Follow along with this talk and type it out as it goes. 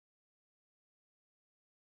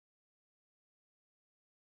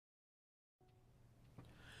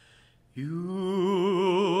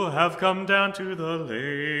You have come down to the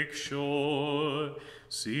Lakeshore,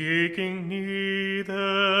 seeking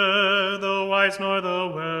neither the wise nor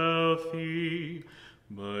the wealthy,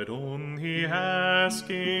 but only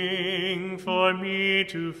asking for me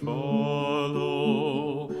to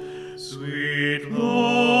follow. Sweet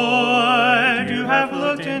Lord, you have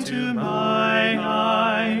looked into my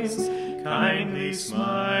eyes, kindly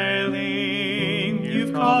smiling,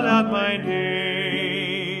 you've called out my name.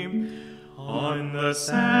 On the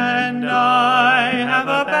sand I have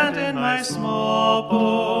abandoned my small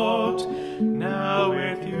boat. Now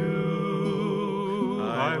with you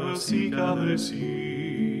I will seek other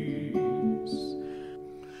seas.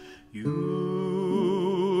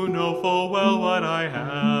 You know full well what I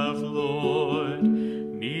have, Lord,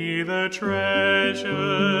 neither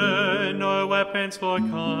treasure nor weapons for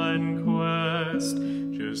conquest,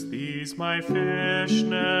 just these my fish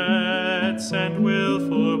nets and will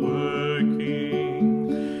for working.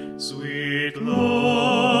 Sweet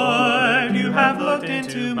Lord, you have looked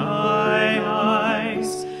into my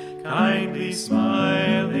eyes, kindly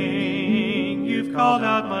smiling, you've called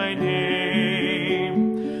out my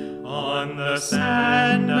name. On the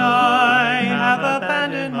sand I have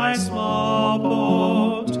abandoned my small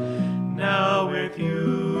boat. Now with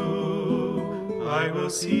you I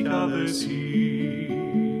will seek other seas.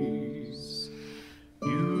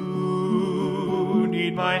 You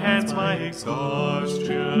need my hands, my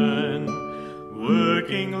exhaustion,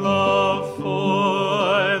 working love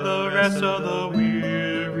for the rest of the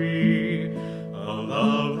weary, a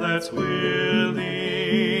love that's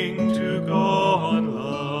willing to go on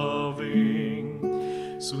loving.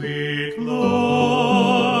 Sweet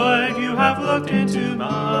Lord, you have looked into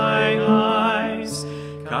my eyes,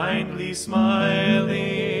 kindly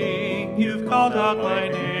smiling, you've called out my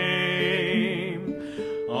name.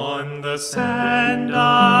 On the sand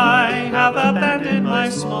I have abandoned my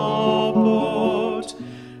small boat.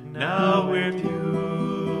 Now with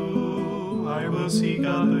you I will seek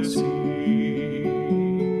other seas.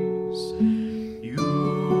 You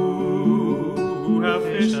who have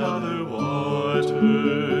fished other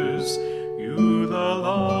waters, you the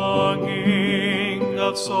longing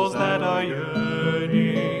of souls that are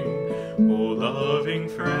yearning. O loving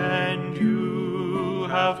friend, you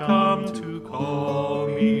have come to call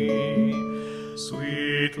me.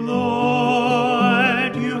 Sweet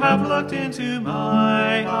Lord, you have looked into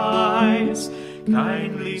my eyes,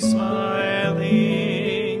 kindly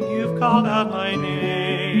smiling, you've called out my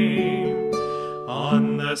name.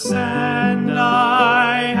 On the sand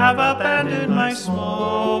I have abandoned my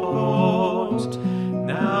small boat.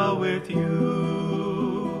 Now with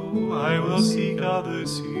you I will seek other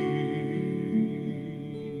seas.